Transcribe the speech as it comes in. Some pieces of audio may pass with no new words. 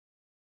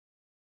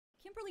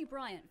Kimberly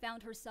Bryant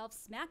found herself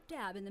smack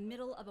dab in the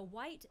middle of a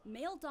white,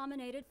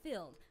 male-dominated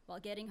field while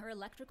getting her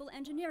electrical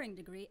engineering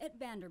degree at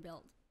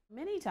Vanderbilt.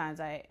 Many times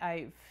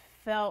I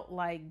felt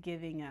like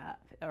giving up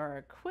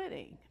or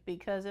quitting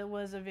because it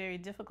was a very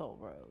difficult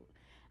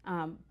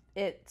road.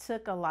 It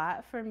took a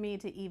lot for me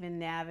to even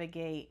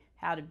navigate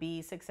how to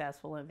be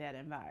successful in that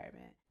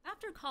environment.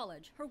 After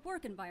college, her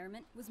work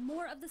environment was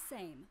more of the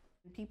same.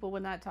 People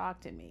would not talk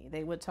to me.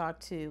 They would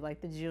talk to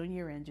like the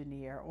junior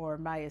engineer or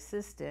my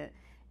assistant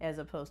as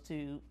opposed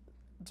to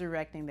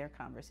directing their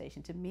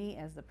conversation to me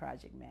as the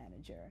project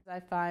manager.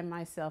 I find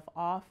myself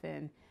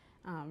often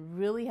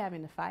really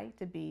having to fight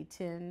to be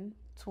 10,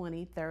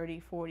 20, 30,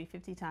 40,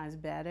 50 times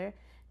better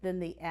than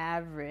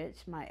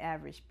my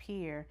average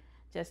peer,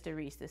 just to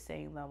reach the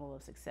same level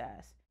of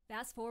success.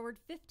 Fast forward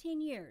 15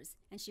 years,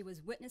 and she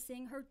was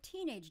witnessing her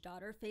teenage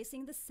daughter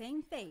facing the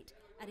same fate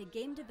at a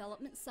game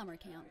development summer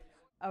camp.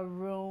 A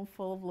room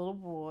full of little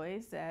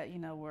boys that,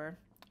 were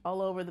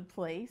all over the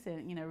place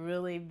and,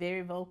 really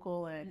very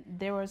vocal. And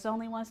there was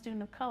only one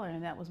student of color,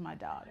 and that was my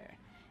daughter.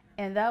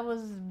 And that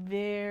was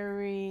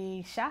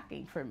very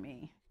shocking for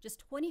me.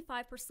 Just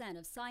 25%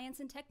 of science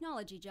and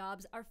technology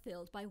jobs are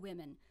filled by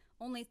women.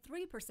 Only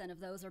 3%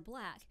 of those are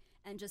Black,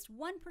 and just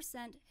 1%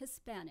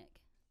 Hispanic.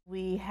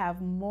 We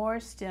have more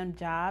STEM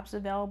jobs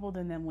available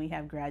than we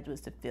have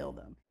graduates to fill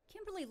them.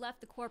 Kimberly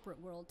left the corporate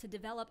world to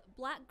develop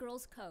Black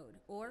Girls Code,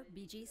 or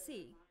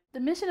BGC. The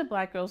mission of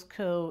Black Girls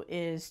Code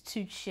is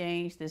to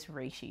change this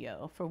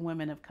ratio for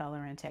women of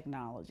color in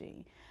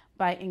technology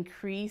by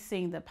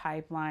increasing the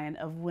pipeline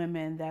of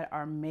women that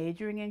are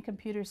majoring in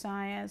computer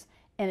science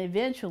and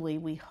eventually,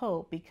 we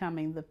hope,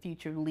 becoming the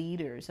future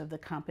leaders of the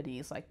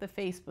companies like the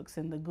Facebooks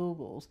and the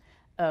Googles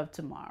of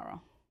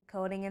tomorrow.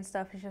 Coding and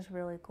stuff is just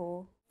really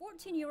cool.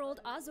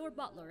 14-year-old Azor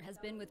Butler has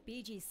been with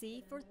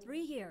BGC for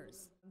 3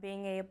 years.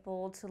 Being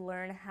able to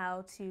learn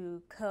how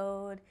to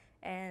code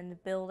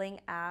and building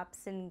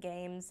apps and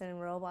games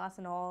and robots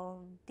and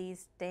all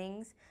these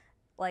things,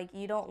 like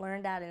you don't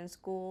learn that in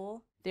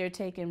school. They're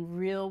taking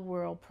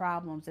real-world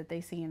problems that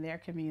they see in their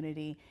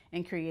community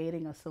and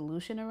creating a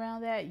solution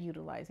around that,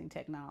 utilizing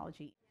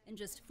technology. In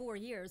just 4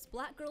 years,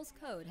 Black Girls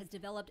Code has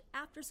developed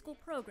after-school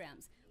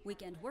programs,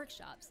 weekend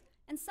workshops,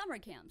 and summer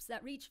camps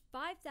that reach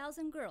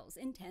 5,000 girls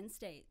in 10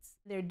 states.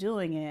 They're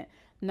doing it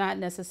not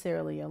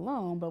necessarily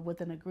alone, but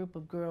within a group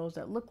of girls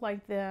that look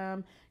like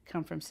them,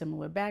 come from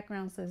similar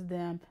backgrounds as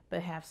them,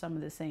 but have some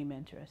of the same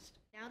interests.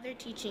 Now they're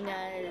teaching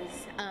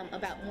us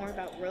more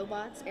about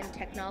robots and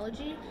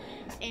technology,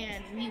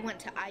 and we went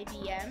to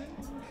IBM,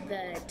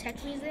 the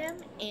Tech Museum,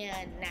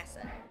 and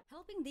NASA.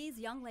 Helping these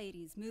young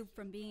ladies move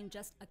from being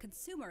just a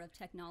consumer of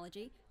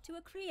technology to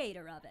a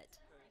creator of it.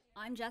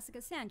 I'm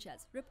Jessica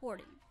Sanchez,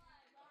 reporting.